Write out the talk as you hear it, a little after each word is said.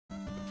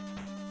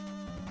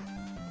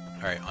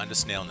Alright, on to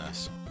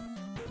SnailNES.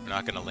 We're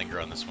not going to linger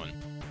on this one.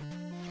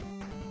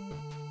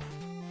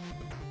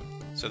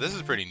 So this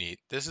is pretty neat.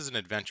 This is an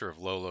Adventure of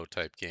Lolo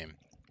type game.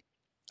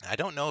 I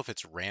don't know if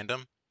it's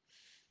random,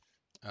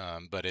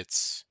 but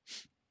it's,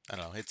 I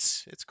don't know,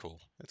 it's cool.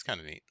 It's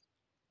kind of neat.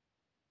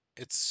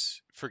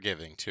 It's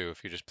forgiving too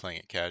if you're just playing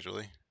it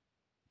casually.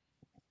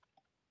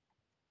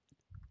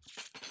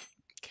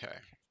 Okay.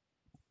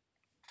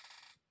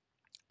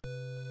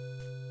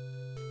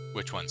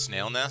 Which one,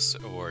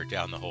 SnailNES or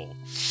Down the Hole?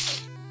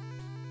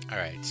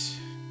 Alright,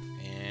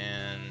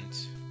 and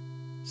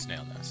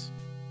SnailNES.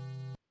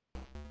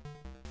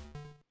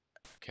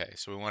 Okay,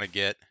 so we want to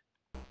get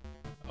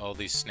all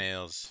these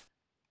snails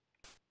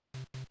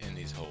in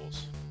these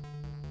holes.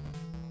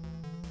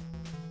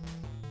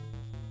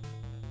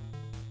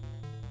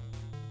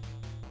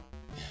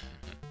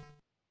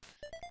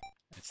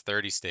 It's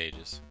 30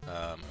 stages.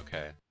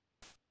 Okay.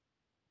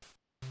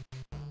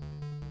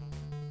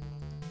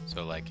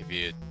 So like if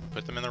you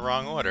put them in the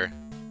wrong order,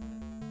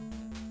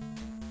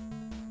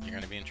 you're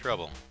gonna be in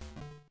trouble.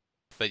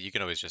 But you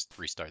can always just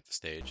restart the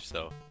stage,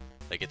 so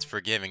like it's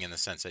forgiving in the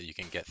sense that you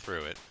can get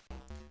through it.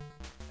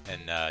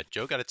 And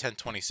Joe got a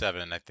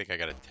 1027, and I think I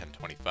got a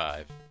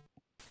 1025.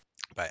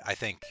 But I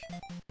think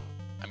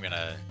I'm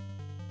gonna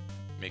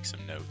make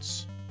some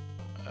notes.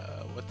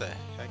 What the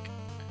heck? Okay.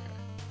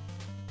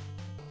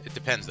 It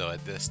depends though.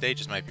 The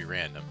stages might be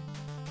random.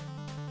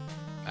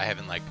 I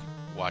haven't like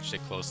watched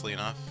it closely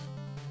enough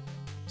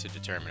to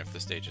determine if the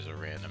stages are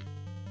random.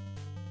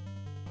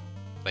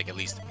 Like at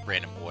least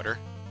random order.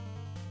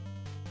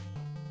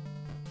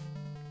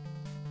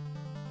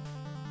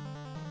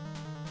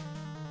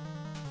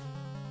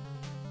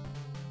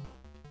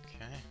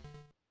 Okay.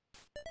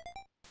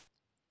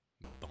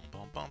 Bum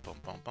bum bum bum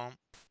bum bum.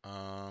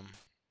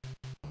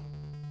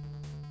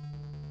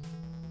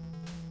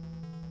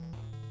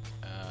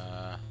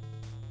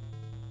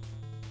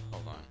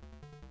 Hold on.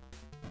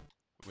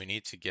 We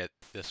need to get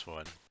this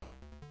one.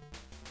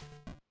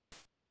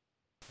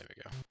 There we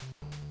go.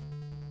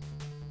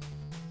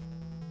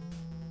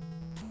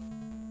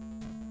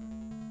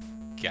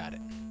 Got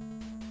it.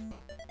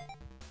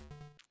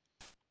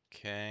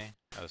 Okay.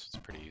 Oh, this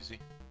one's pretty easy.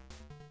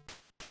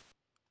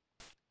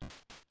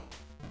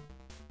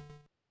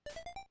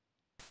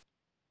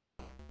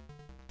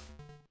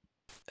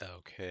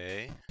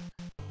 Okay.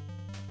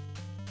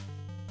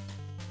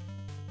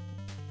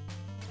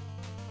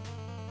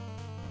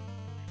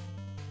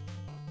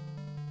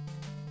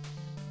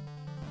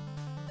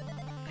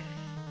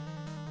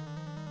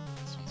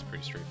 This one's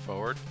pretty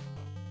straightforward.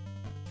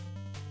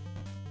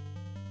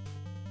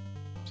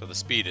 So the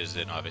speed is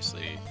in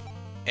obviously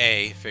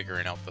A,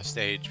 figuring out the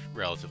stage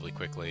relatively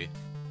quickly,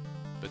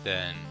 but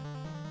then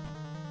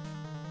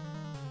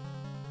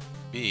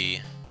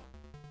B,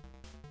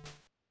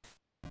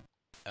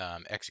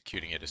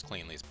 executing it as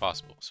cleanly as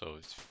possible, so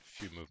as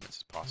few movements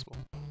as possible.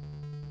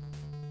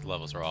 The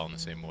levels are all in the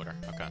same order.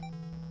 Okay.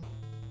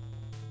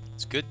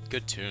 It's good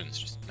tunes,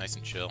 just nice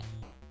and chill.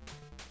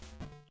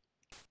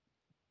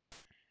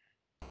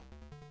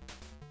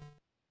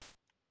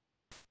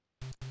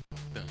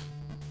 Boom.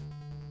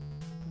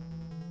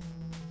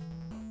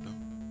 Boom.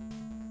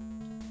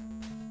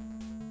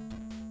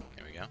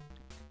 There we go.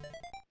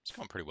 It's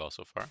going pretty well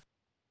so far.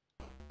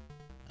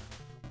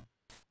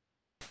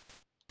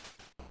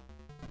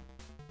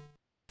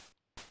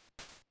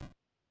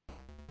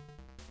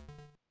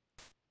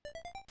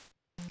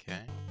 Okay.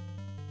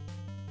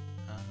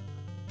 I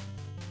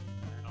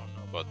don't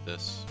know about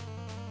this.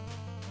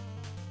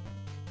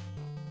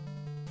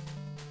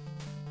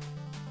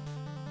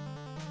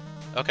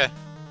 Okay.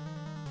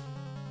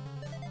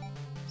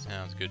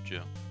 Sounds good,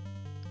 Joe.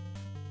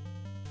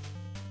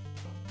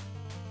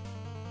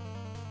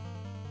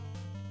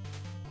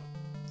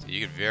 So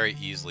you could very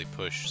easily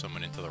push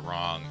someone into the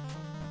wrong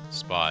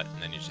spot,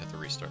 and then you just have to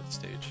restart the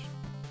stage.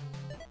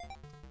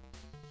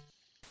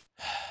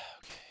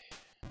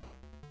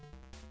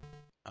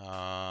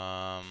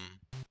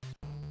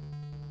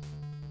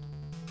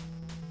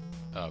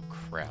 Oh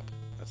crap,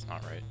 that's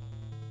not right.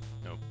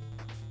 Nope.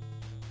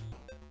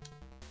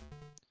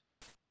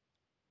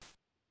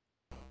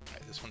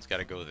 Alright, this one's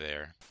gotta go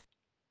there.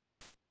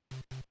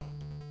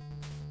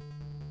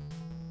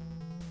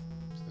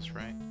 Is this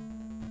right?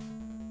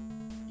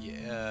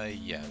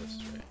 Yeah, this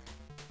is right.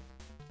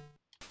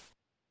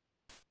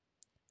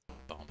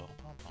 Bum bum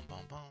bum bum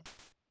bum bum.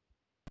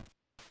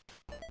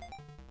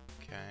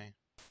 Okay.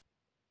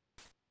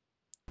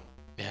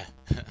 Yeah.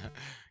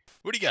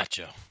 What do you got,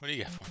 Joe? What do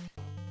you got for me?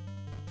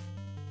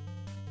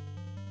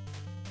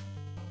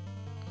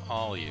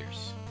 All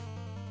ears.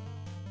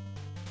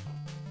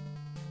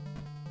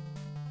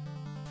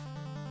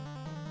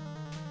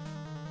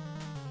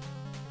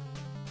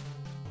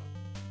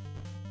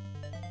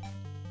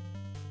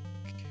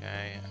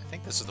 Okay, I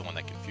think this is the one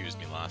that confused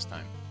me last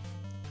time.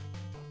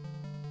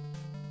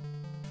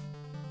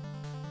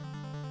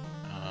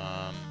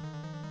 I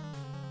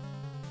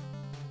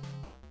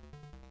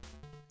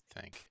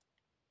think.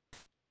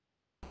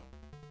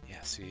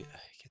 Yeah, see, I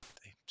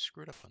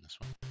screwed up on this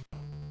one.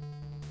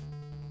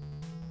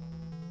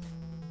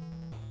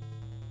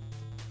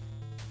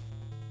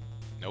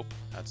 Nope,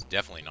 that's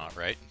definitely not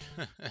right.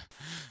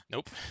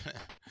 Nope.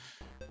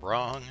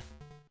 Wrong.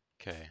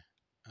 Okay.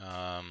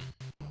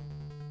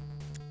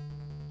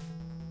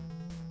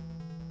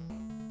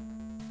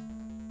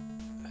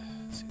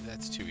 See,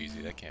 that's too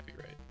easy. That can't be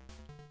right.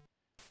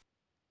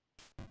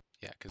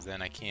 Yeah, because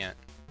then I can't...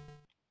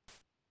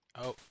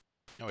 Oh,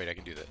 no wait, I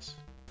can do this.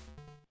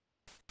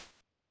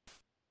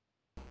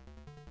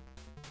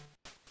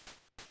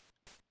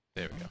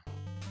 There we go.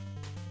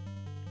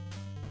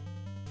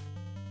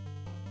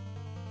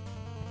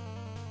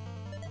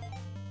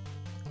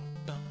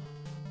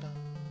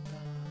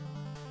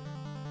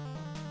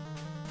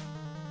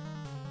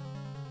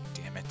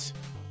 Damn it.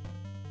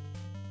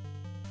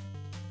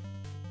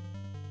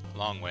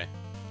 Long way.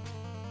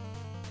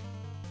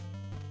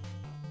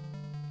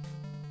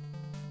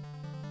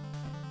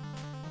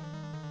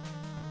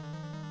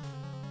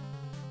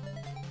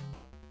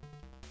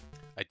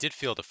 I did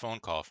field a phone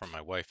call from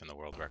my wife in the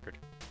world record.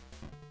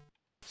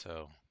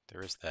 So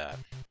there is that.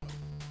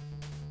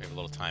 We have a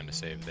little time to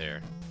save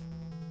there.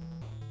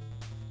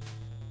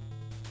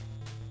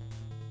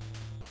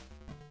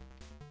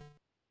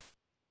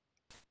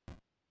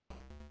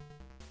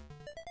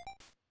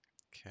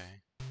 Okay.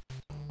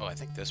 Oh, I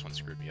think this one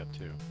screwed me up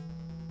too.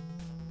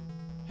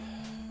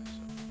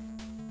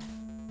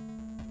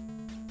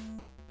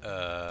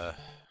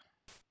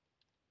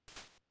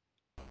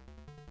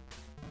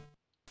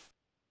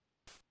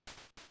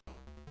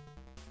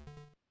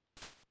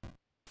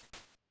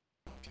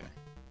 Okay,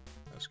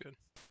 that was good.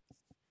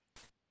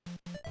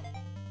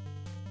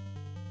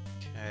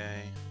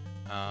 Okay.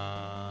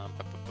 I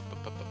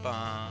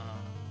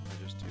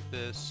just do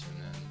this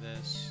and then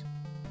this.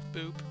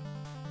 Boop.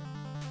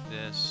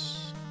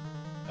 This.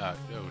 Oh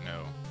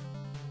no.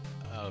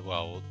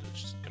 Well,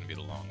 it's just gonna be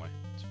the long way.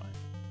 It's fine.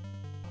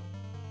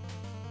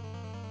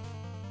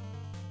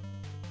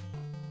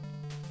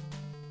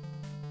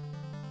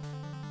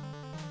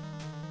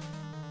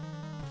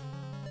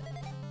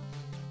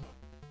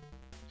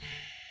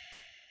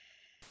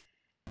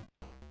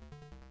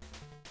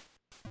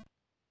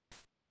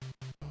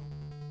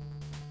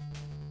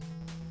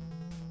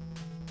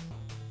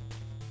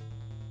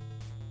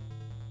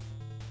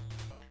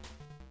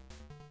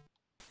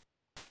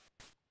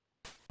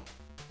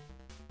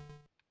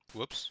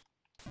 Whoops.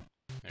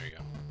 There we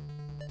go.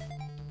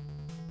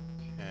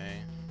 Okay.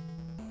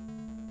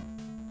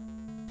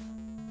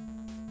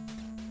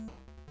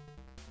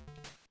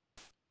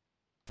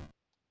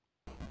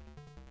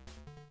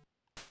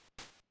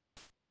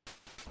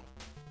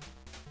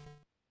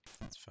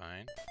 That's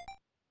fine.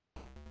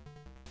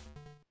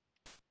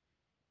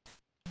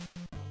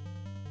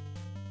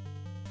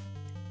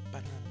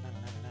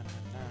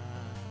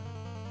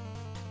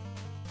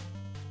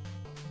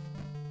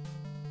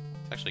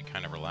 It's actually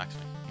kind of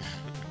relaxing.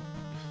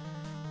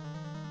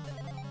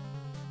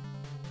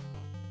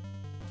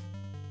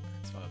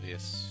 It's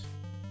obvious.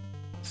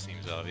 It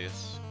seems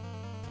obvious.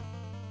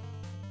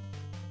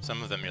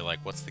 Some of them you're like,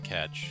 what's the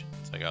catch?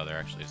 It's like, oh, there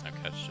actually is no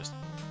catch.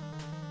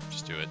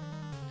 Just do it.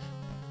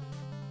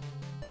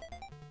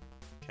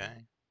 Okay.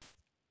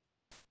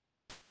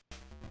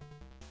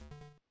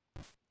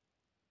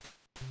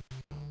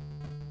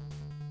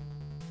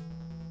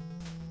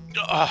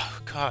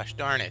 Oh, gosh,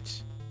 darn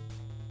it.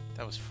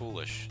 That was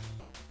foolish.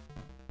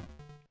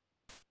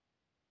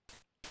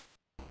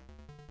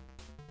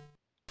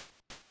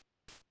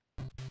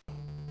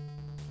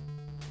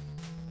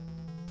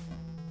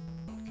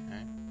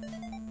 Okay.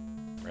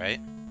 Right?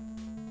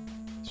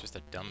 It's just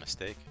a dumb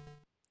mistake.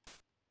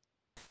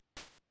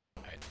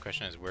 Alright, the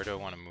question is, where do I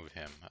want to move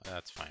him?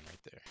 That's fine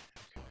right there.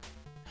 Okay.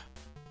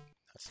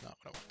 That's not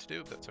what I want to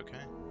do, but that's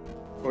okay.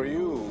 For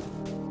you,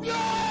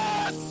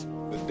 yes!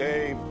 The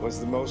day was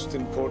the most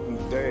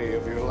important day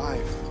of your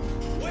life.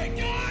 We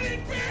got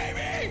it,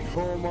 baby!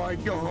 Oh my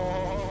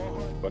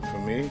God! But for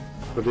me,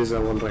 What is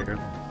our world record?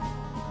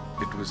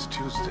 it was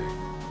Tuesday.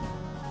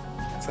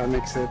 So that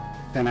makes it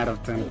 10 out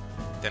of 10.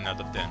 10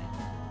 out of 10.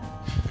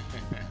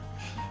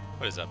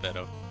 What is up,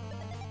 Edo?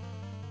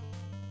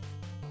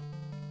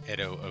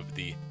 Edo of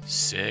the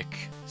sick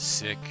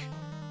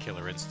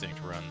Killer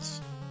Instinct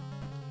runs.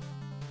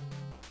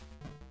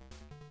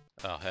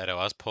 Oh, Edo,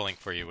 I was pulling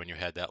for you when you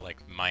had that, like,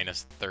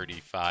 minus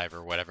 35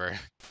 or whatever.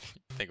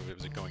 I think it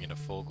was going into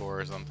full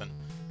gore or something.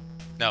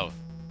 No.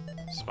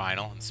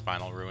 Spinal, and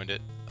Spinal ruined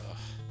it. Ugh.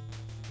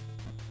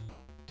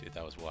 Dude,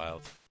 that was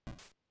wild.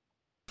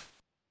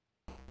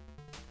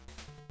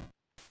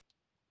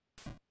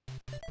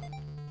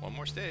 One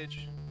more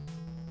stage.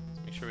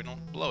 Let's make sure we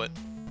don't blow it.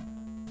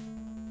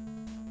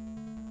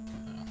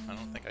 I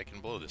don't think I can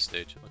blow this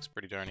stage. It looks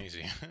pretty darn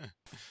easy.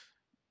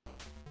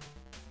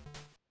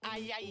 I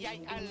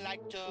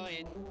like to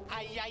it.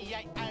 I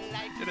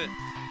like Did it.